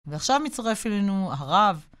ועכשיו מצטרף אלינו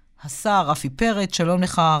הרב, השר רפי פרץ. שלום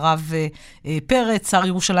לך הרב פרץ, שר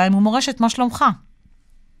ירושלים ומורשת, מה שלומך?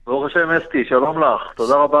 ברוך השם אסתי, שלום לך,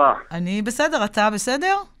 תודה רבה. אני בסדר, אתה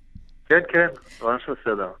בסדר? כן, כן, ממש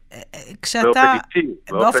בסדר. כשאתה...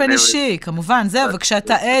 באופן אישי, כמובן, זהו,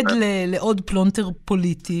 וכשאתה עד לעוד פלונטר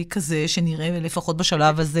פוליטי כזה, שנראה לפחות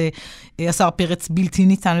בשלב הזה, השר פרץ בלתי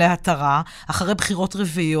ניתן להתרה, אחרי בחירות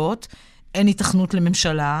רביעיות, אין התכנות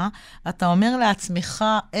לממשלה, אתה אומר לעצמך,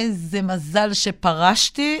 איזה מזל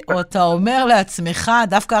שפרשתי, או אתה אומר לעצמך,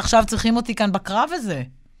 דווקא עכשיו צריכים אותי כאן בקרב הזה?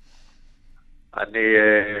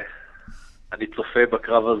 אני צופה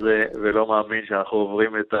בקרב הזה ולא מאמין שאנחנו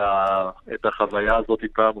עוברים את החוויה הזאת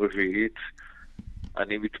פעם רביעית.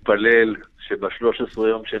 אני מתפלל שב-13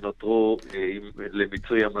 יום שנותרו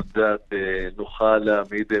למיצוי המנדט נוכל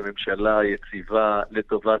להעמיד ממשלה יציבה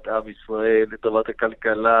לטובת עם ישראל, לטובת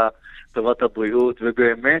הכלכלה, לטובת הבריאות,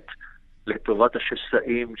 ובאמת לטובת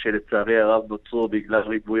השסעים שלצערי הרב נוצרו בגלל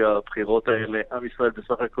ריבוי הבחירות האלה. עם ישראל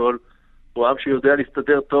בסך הכל הוא עם שיודע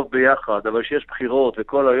להסתדר טוב ביחד, אבל שיש בחירות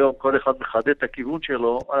וכל היום כל אחד מחדד את הכיוון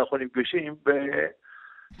שלו, אנחנו נפגשים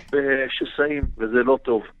בשסעים, וזה לא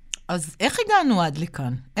טוב. אז איך הגענו עד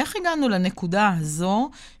לכאן? איך הגענו לנקודה הזו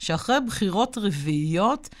שאחרי בחירות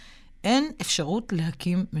רביעיות אין אפשרות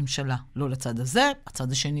להקים ממשלה? לא לצד הזה,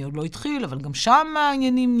 הצד השני עוד לא התחיל, אבל גם שם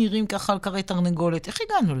העניינים נראים ככה על קרי תרנגולת. איך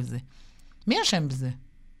הגענו לזה? מי אשם בזה?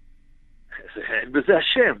 אין בזה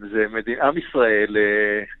השם, זה עם ישראל,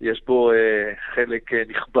 יש בו חלק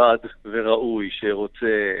נכבד וראוי שרוצה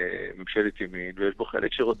ממשלת ימין, ויש בו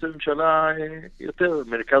חלק שרוצה ממשלה יותר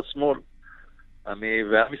מרכז-שמאל.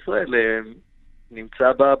 ועם ישראל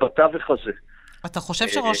נמצא בתווך הזה. אתה חושב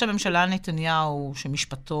שראש הממשלה נתניהו,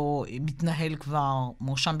 שמשפטו מתנהל כבר,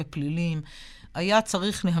 מואשם בפלילים, היה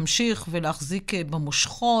צריך להמשיך ולהחזיק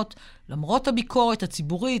במושכות, למרות הביקורת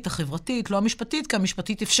הציבורית, החברתית, לא המשפטית, כי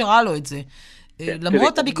המשפטית אפשרה לו את זה.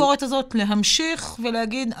 למרות הביקורת הזאת, להמשיך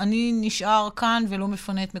ולהגיד, אני נשאר כאן ולא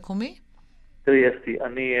מפנה את מקומי? תראי, אסתי,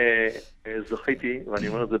 אני זכיתי, ואני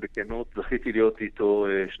אומר את זה בכנות, זכיתי להיות איתו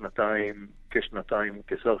כשנתיים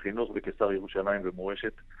כשר חינוך וכשר ירושלים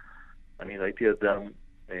ומורשת. אני ראיתי אדם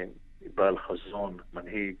בעל חזון,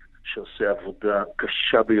 מנהיג, שעושה עבודה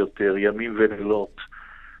קשה ביותר, ימים ולילות,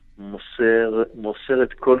 מוסר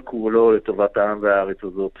את כל כולו לטובת העם והארץ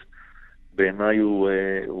הזאת. בעיניי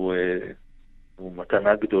הוא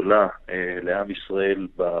מתנה גדולה לעם ישראל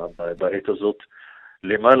בעת הזאת.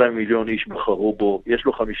 למעלה מיליון איש בחרו בו, יש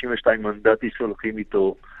לו 52 מנדטים שהולכים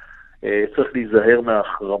איתו, צריך להיזהר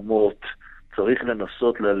מהחרמות, צריך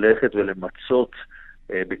לנסות ללכת ולמצות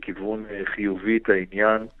בכיוון חיובי את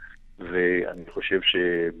העניין, ואני חושב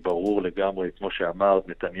שברור לגמרי, כמו שאמרת,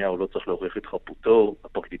 נתניהו לא צריך להוכיח את חפותו,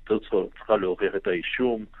 הפרקליטות צריכה להוכיח את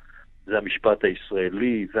האישום, זה המשפט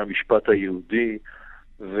הישראלי, זה המשפט היהודי,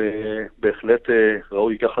 ובהחלט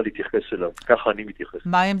ראוי ככה להתייחס אליו, ככה אני מתייחס.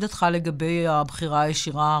 מה עמדתך לגבי הבחירה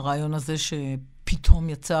הישירה, הרעיון הזה שפתאום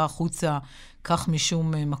יצא החוצה כך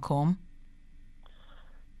משום מקום?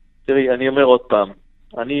 תראי, אני אומר עוד פעם,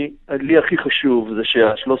 לי הכי חשוב זה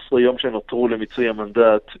שה-13 יום שנותרו למיצוי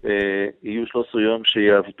המנדט יהיו 13 יום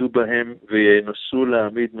שיעבדו בהם וינסו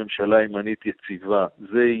להעמיד ממשלה ימנית יציבה.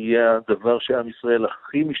 זה יהיה הדבר שעם ישראל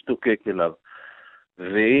הכי משתוקק אליו.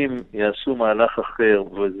 ואם יעשו מהלך אחר,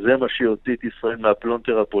 וזה מה שיוציא את ישראל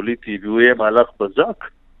מהפלונטר הפוליטי, והוא יהיה מהלך בזק,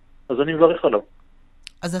 אז אני מברך עליו.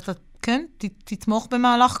 אז אתה, כן, תתמוך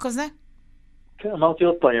במהלך כזה? כן, אמרתי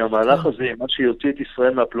עוד פעם, המהלך הזה, מה שיוציא את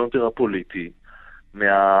ישראל מהפלונטר הפוליטי,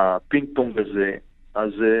 מהפינג פונג הזה, אז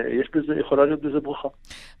יכולה להיות בזה ברכה.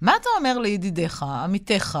 מה אתה אומר לידידיך,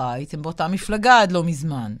 עמיתיך, הייתם באותה מפלגה עד לא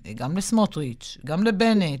מזמן, גם לסמוטריץ', גם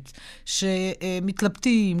לבנט,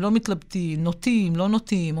 שמתלבטים, לא מתלבטים, נוטים, לא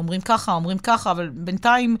נוטים, אומרים ככה, אבל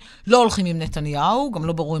בינתיים לא הולכים עם נתניהו, גם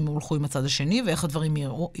לא ברור אם הולכו עם הצד השני, ואיך הדברים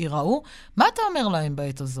ייראו. מה אתה אומר להם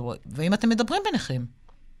בעת הזו? ואם אתם מדברים ביניכם?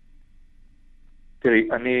 תראי,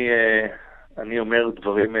 אני אומר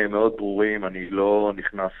דברים מאוד ברורים, אני לא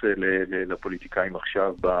נכנס לפוליטיקאים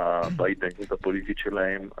עכשיו בהתדיינות הפוליטית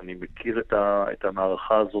שלהם, אני מכיר את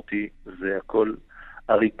המערכה הזאת, זה הכל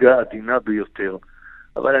הריגה עדינה ביותר,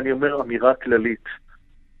 אבל אני אומר אמירה כללית,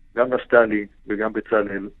 גם נפתלי וגם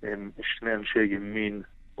בצלאל הם שני אנשי ימין,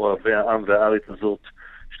 אוהבי העם והארץ הזאת,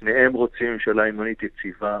 שניהם רוצים ממשלה ימנית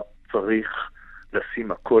יציבה, צריך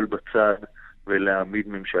לשים הכל בצד, ולהעמיד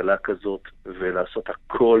ממשלה כזאת, ולעשות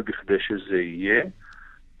הכל בכדי שזה יהיה,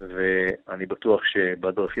 ואני בטוח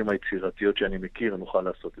שבדרכים היצירתיות שאני מכיר, נוכל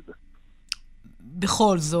לעשות את זה.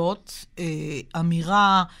 בכל זאת,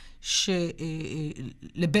 אמירה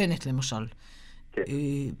לבנט למשל, כן.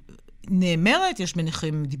 נאמרת, יש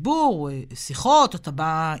ביניכם דיבור, שיחות, אתה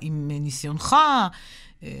בא עם ניסיונך,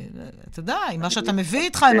 אתה יודע, עם מה שאתה מביא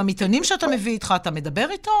איתך, עם המטענים שאתה מביא איתך, אתה מדבר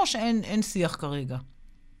איתו או שאין שיח כרגע?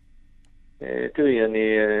 תראי,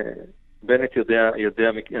 בנט יודע,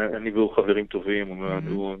 אני והוא חברים טובים,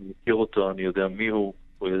 הוא מכיר אותו, אני יודע מי הוא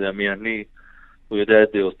יודע מי אני, הוא יודע את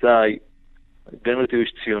דעותיי. בנט הוא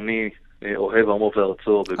איש ציוני, אוהב עמו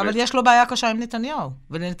וארצו. אבל יש לו בעיה קשה עם נתניהו,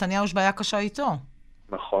 ולנתניהו יש בעיה קשה איתו.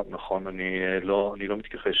 נכון, אני לא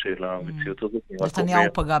מתכחש למציאות הזאת.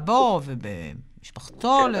 נתניהו פגע בו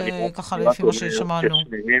ובמשפחתו, ככה לפי מה ששמענו.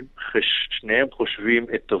 שניהם חושבים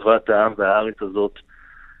את טובת העם והארץ הזאת,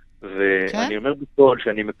 ואני אומר בכל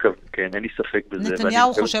שאני מקווה, כן, אין לי ספק בזה.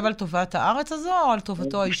 נתניהו חושב על טובת הארץ הזו או על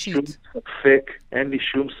טובתו האישית? אין לי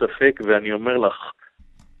שום ספק, ואני אומר לך,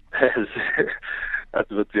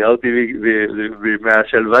 את מוציאה אותי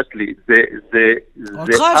מהשלווה שלי,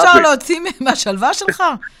 אותך אפשר להוציא מהשלווה שלך?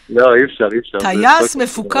 לא, אי אפשר. טייס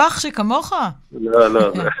מפוקח שכמוך?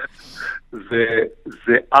 לא.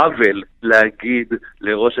 זה עוול להגיד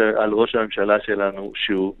על ראש הממשלה שלנו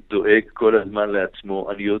שהוא דואג כל הזמן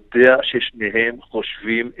לעצמו. אני יודע ששניהם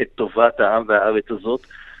חושבים את טובת העם והארץ הזאת,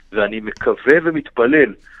 ואני מקווה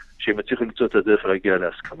ומתפלל שהם יצליחו למצוא את הדרך להגיע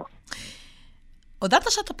להסכמה. הודעת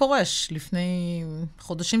שאתה פורש לפני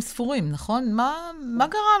חודשים ספורים, נכון? מה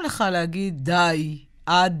גרם לך להגיד די,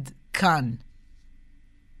 עד כאן?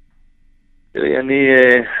 תראי, אני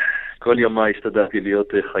כל יומי השתדלתי להיות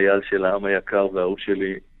חייל של העם היקר והאהוב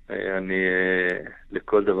שלי. אני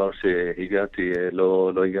לכל דבר שהגעתי,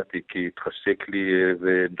 לא הגעתי כי התחשק לי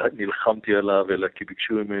ונלחמתי עליו, אלא כי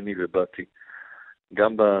ביקשו ממני ובאתי.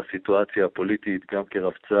 גם בסיטואציה הפוליטית, גם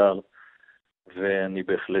כרבצר, ואני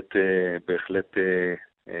בהחלט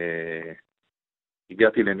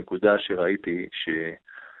הגעתי לנקודה שראיתי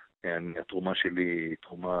שהתרומה שלי היא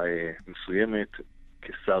תרומה מסוימת,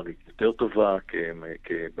 כשר יותר טובה,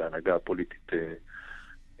 בהנהגה הפוליטית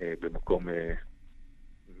במקום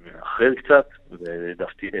אחר קצת,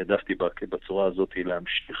 והעדפתי בצורה הזאת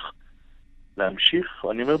להמשיך,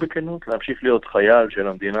 אני אומר בכנות, להמשיך להיות חייל של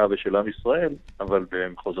המדינה ושל עם ישראל, אבל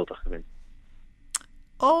במחוזות אחרים.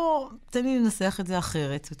 או תן לי לנסח את זה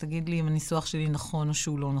אחרת, ותגיד לי אם הניסוח שלי נכון או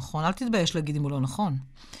שהוא לא נכון. אל תתבייש להגיד אם הוא לא נכון.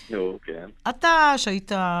 כן. אתה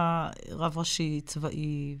שהיית רב ראשי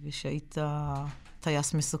צבאי, ושהיית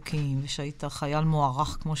טייס מסוקים, ושהיית חייל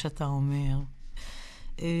מוערך, כמו שאתה אומר,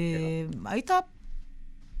 היית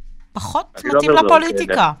פחות מתאים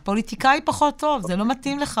לפוליטיקה. פוליטיקאי פחות טוב, זה לא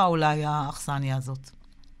מתאים לך אולי האכסניה הזאת.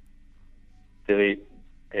 תראי,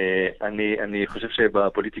 אני חושב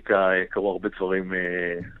שבפוליטיקה קרו הרבה דברים,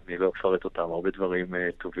 אני לא אפרט אותם, הרבה דברים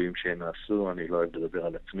טובים שנעשו, אני לא אוהב לדבר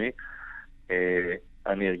על עצמי.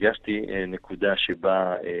 אני הרגשתי נקודה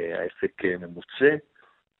שבה העסק ממוצא,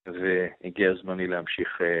 והגיע הזמני להמשיך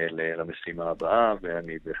למשימה הבאה,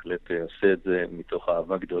 ואני בהחלט עושה את זה מתוך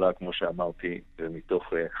אהבה גדולה, כמו שאמרתי,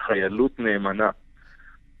 ומתוך חיילות נאמנה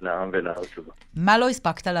לעם ולארץ הזו. מה לא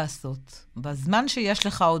הספקת לעשות? בזמן שיש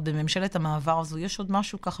לך עוד בממשלת המעבר הזו, יש עוד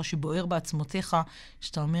משהו ככה שבוער בעצמותיך,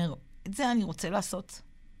 שאתה אומר, את זה אני רוצה לעשות?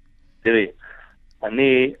 תראי,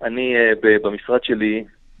 אני במשרד שלי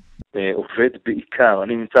עובד בעיקר,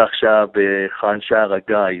 אני נמצא עכשיו בחאן שער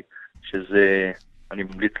הגיא, שזה, אני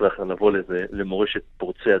ממליץ לך לבוא לזה, למורשת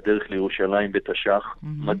פורצי הדרך לירושלים בתש"ח,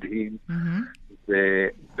 מדהים,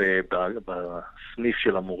 בסניף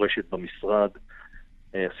של המורשת במשרד,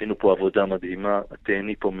 עשינו פה עבודה מדהימה,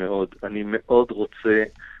 תהני פה מאוד, אני מאוד רוצה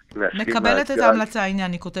להשלים מקבלת את ההמלצה, הנה,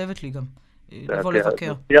 אני כותבת לי גם, לבוא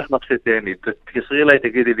לבקר. מבטיח לך שתהני, תקשרי אליי,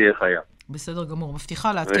 תגידי לי איך היה. בסדר גמור,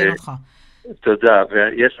 מבטיחה לעדכן אותך. תודה,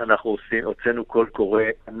 אנחנו הוצאנו קול קורא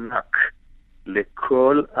ענק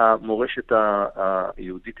לכל המורשת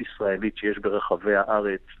היהודית-ישראלית שיש ברחבי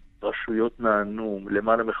הארץ, רשויות נענו,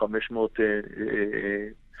 למעלה מ-500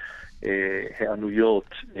 הענויות,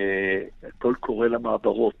 קול קורא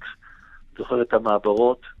למעברות. זוכרת את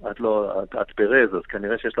המעברות, את פרז, אז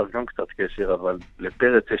כנראה שיש לך גם קצת קשר, אבל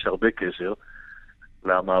לפרץ יש הרבה קשר.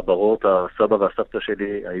 למעברות, הסבא והסבתא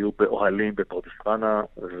שלי היו באוהלים בפרדס חנה,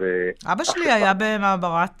 אבא שלי היה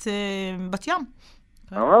במעברת בת ים.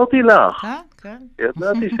 אמרתי לך. כן.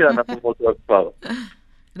 ידעתי שאנחנו מאותו הכפר.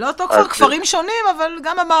 לא אותו כפרים שונים, אבל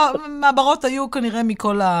גם המעברות היו כנראה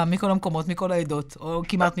מכל המקומות, מכל העדות, או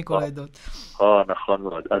כמעט מכל העדות. נכון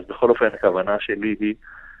מאוד. אז בכל אופן, הכוונה שלי היא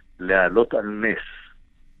להעלות על נס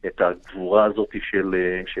את הגבורה הזאת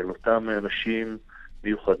של אותם אנשים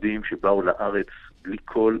מיוחדים שבאו לארץ בלי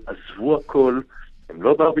כל, עזבו הכל, הם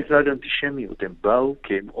לא באו בגלל אנטישמיות, הם באו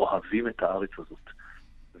כי הם אוהבים את הארץ הזאת.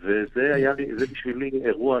 וזה היה לי, זה בשבילי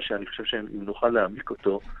אירוע שאני חושב שאם נוכל להעמיק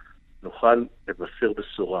אותו, נוכל לבשר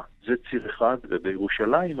בשורה. זה ציר אחד,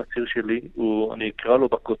 ובירושלים הציר שלי, אני אקרא לו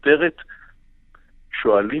בכותרת,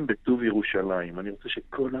 שואלים בטוב ירושלים. אני רוצה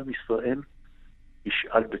שכל עם ישראל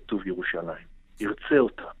ישאל בטוב ירושלים. ירצה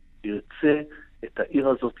אותה. ירצה את העיר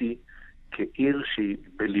הזאת כעיר שהיא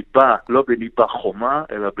בליבה, לא בליבה חומה,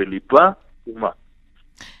 אלא בליבה אומה.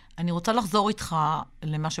 אני רוצה לחזור איתך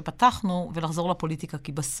למה שפתחנו, ולחזור לפוליטיקה,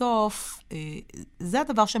 כי בסוף זה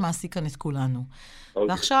הדבר שמעסיק כאן את כולנו.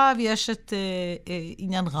 ועכשיו יש את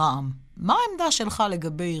עניין רע"מ. מה העמדה שלך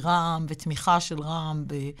לגבי רע"מ ותמיכה של רע"מ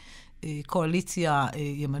בקואליציה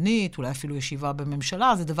ימנית, אולי אפילו ישיבה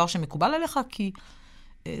בממשלה? זה דבר שמקובל עליך, כי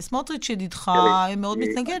סמוטריץ' ידידך מאוד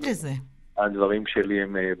מתנגד לזה. הדברים שלי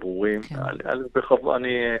הם ברורים.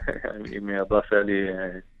 עם הבאס היה לי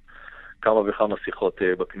כמה וכמה שיחות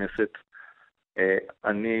בכנסת.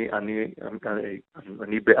 אני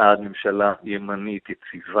בעד ממשלה ימנית,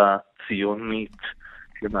 יציבה, ציונית,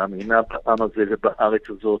 שמאמינה בעם הזה ובארץ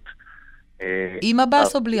הזאת. עם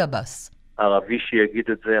הבאס או בלי הבאס? ערבי שיגיד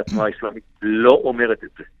את זה, התנועה האסלאמית לא אומרת את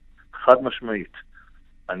זה. חד משמעית.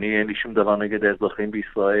 אין לי שום דבר נגד האזרחים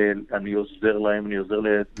בישראל, אני עוזר להם, אני עוזר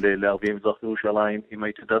לערבים מזרח ירושלים. אם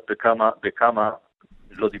הייתי יודעת בכמה,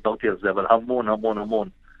 לא דיברתי על זה, אבל המון, המון, המון.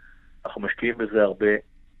 אנחנו משקיעים בזה הרבה.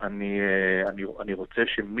 אני רוצה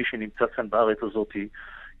שמי שנמצא כאן בארץ הזאת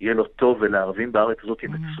יהיה לו טוב, ולערבים בארץ הזאת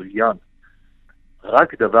מצוין.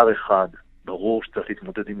 רק דבר אחד, ברור שצריך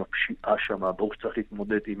להתמודד עם הפשיעה שם, ברור שצריך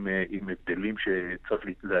להתמודד עם הבדלים שצריך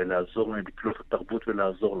לעזור להם, לקלוט את התרבות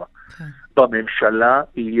ולעזור לה. בממשלה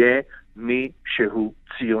יהיה מי שהוא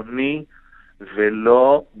ציוני,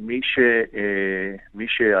 ולא מי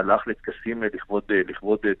שהלך לטקסים לכבוד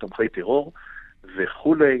תומכי טרור,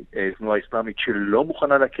 וכולי, תנועה אסלאמית שלא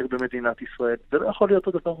מוכנה להכיר במדינת ישראל. זה לא יכול להיות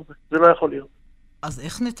הדבר הזה. זה לא יכול להיות. אז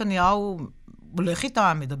איך נתניהו הולך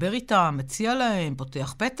איתם, מדבר איתם, מציע להם,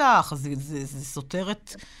 פותח פתח? זה סותר את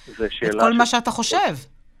כל מה שאתה חושב.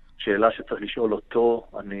 שאלה שצריך לשאול אותו.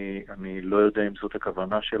 אני לא יודע אם זאת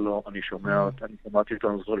הכוונה שלו. אני שמעתי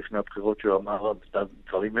אותו נזור לפני הבחירות שהוא אמר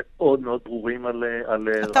דברים מאוד מאוד ברורים על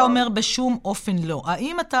אתה אומר בשום אופן לא.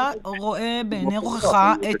 האם אתה רואה בעיני רוחך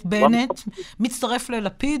את בנט מצטרף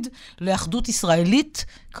ללפיד, לאחדות ישראלית,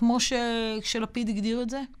 כמו שלפיד הגדיר את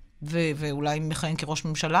זה? ואולי מכהן כראש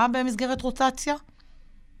ממשלה במסגרת רוטציה?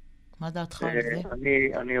 מה דעתך על זה?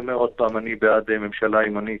 אני אומר עוד פעם, אני בעד ממשלה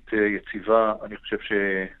ימנית יציבה. אני חושב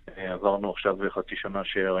שעברנו עכשיו חצי שנה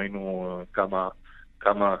שראינו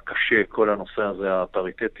כמה קשה כל הנושא הזה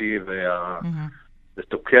הפריטטי, זה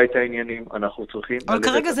תוקע את העניינים. אנחנו צריכים... אבל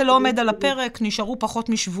כרגע זה לא עומד על הפרק, נשארו פחות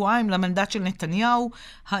משבועיים למנדט של נתניהו.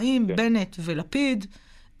 האם בנט ולפיד,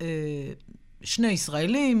 שני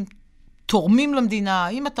ישראלים, תורמים למדינה?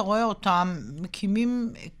 האם אתה רואה אותם מקימים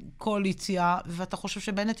קואליציה, ואתה חושב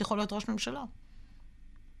שבנט יכול להיות ראש ממשלה?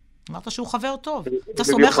 אמרת שהוא חבר טוב. אתה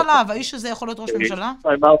סומך עליו, האיש הזה יכול להיות ראש ממשלה?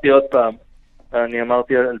 אמרתי עוד פעם, אני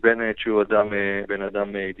אמרתי על בנט שהוא בן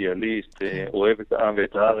אדם אידיאליסט, אוהב את העם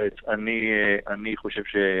ואת הארץ. אני חושב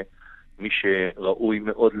שמי שראוי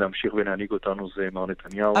מאוד להמשיך ולהנהיג אותנו זה מר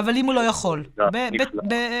נתניהו. אבל אם הוא לא יכול,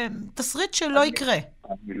 בתסריט שלא יקרה.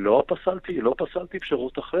 אני לא פסלתי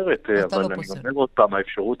אפשרות אחרת, אבל אני אומר עוד פעם,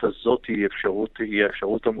 האפשרות הזאת היא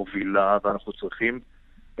האפשרות המובילה, ואנחנו צריכים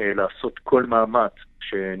לעשות כל מאמץ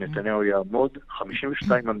שנתניהו יעמוד.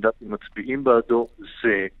 52 מנדטים מצביעים בעדו,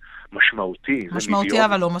 זה משמעותי. משמעותי,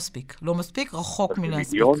 אבל לא מספיק. לא מספיק, רחוק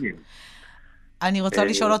מלהספיק. אני רוצה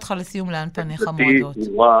לשאול אותך לסיום לאן פניך מועדות.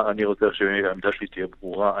 אני רוצה שהעמדה שלי תהיה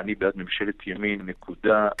ברורה. אני בעד ממשלת ימין,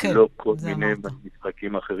 נקודה, לא כל מיני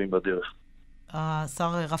משחקים אחרים בדרך. השר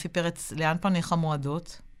רפי פרץ, לאן פניך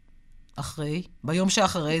מועדות? אחרי? ביום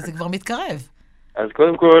שאחרי זה כבר מתקרב. אז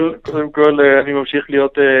קודם כל אני ממשיך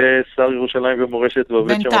להיות שר ירושלים ומורשת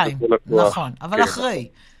ועובד שם בכל הכוח. נכון, אבל אחרי.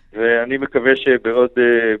 ואני מקווה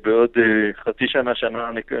שבעוד חצי שנה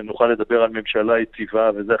נוכל לדבר על ממשלה יציבה,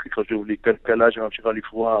 וזה הכי חשוב לי, כלכלה שממשיכה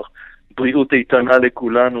לפרוח, בריאות איתנה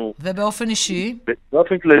לכולנו. ובאופן אישי?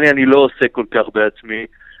 באופן כללי אני לא עושה כל כך בעצמי.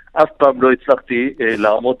 אף פעם לא הצלחתי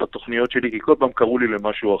לעמוד בתוכניות שלי, כי כל פעם קראו לי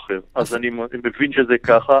למשהו אחר. אז אני מבין שזה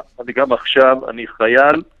ככה. אני גם עכשיו, אני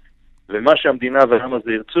חייל, ומה שהמדינה והעם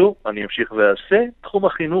הזה ירצו, אני אמשיך ועשה. תחום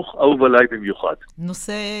החינוך אהוב עליי במיוחד.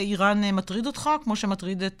 נושא איראן מטריד אותך, כמו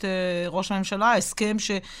שמטריד את ראש הממשלה, ההסכם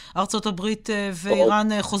שארצות הברית ואיראן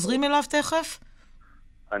חוזרים אליו תכף?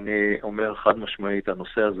 אני אומר חד משמעית,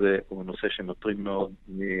 הנושא הזה הוא נושא שמטריד מאוד.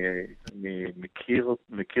 אני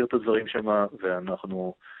מכיר את הדברים שמה,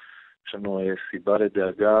 יש לנו סיבה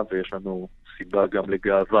לדאגה, ויש לנו סיבה גם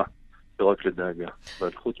לגאווה, לא רק לדאגה.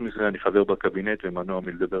 אבל חוץ מזה, אני חבר בקבינט ומנוע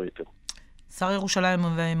מלדבר איתו. שר ירושלים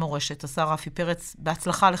ומורשת, השר רפי פרץ,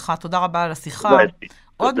 בהצלחה לך, תודה רבה על השיחה.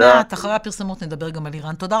 עוד מעט, אחרי הפרסמות נדבר גם על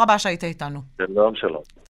איראן. תודה רבה שהיית איתנו. שלום.